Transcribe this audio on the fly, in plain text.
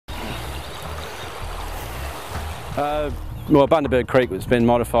Well, Bundaberg Creek has been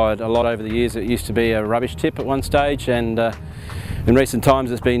modified a lot over the years. It used to be a rubbish tip at one stage, and in recent times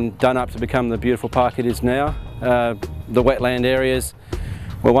it's been done up to become the beautiful park it is now. The wetland areas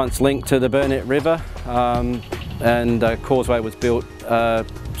were once linked to the Burnett River, and a causeway was built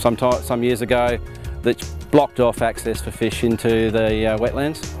some years ago that blocked off access for fish into the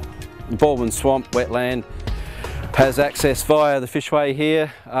wetlands. The Baldwin Swamp wetland has access via the fishway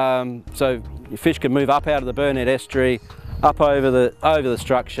here, so fish can move up out of the Burnett estuary, up over the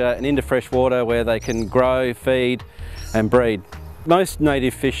structure and into fresh water where they can grow, feed and breed. Most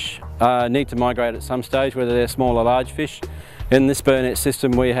native fish need to migrate at some stage, whether they're small or large fish. In this Burnett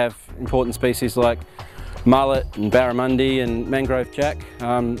system we have important species like mullet and barramundi and mangrove jack.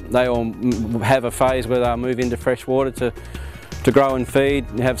 They all have a phase where they'll move into fresh water to grow and feed.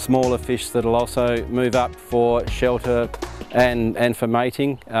 You have smaller fish that'll also move up for shelter and for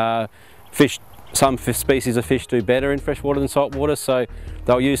mating. Some species of fish do better in fresh water than salt water, so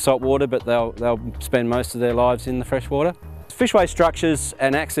they'll use salt water, but they'll spend most of their lives in the fresh water. Fishway structures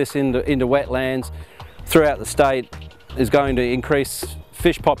and access into wetlands throughout the state is going to increase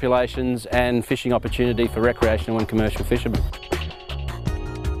fish populations and fishing opportunity for recreational and commercial fishermen.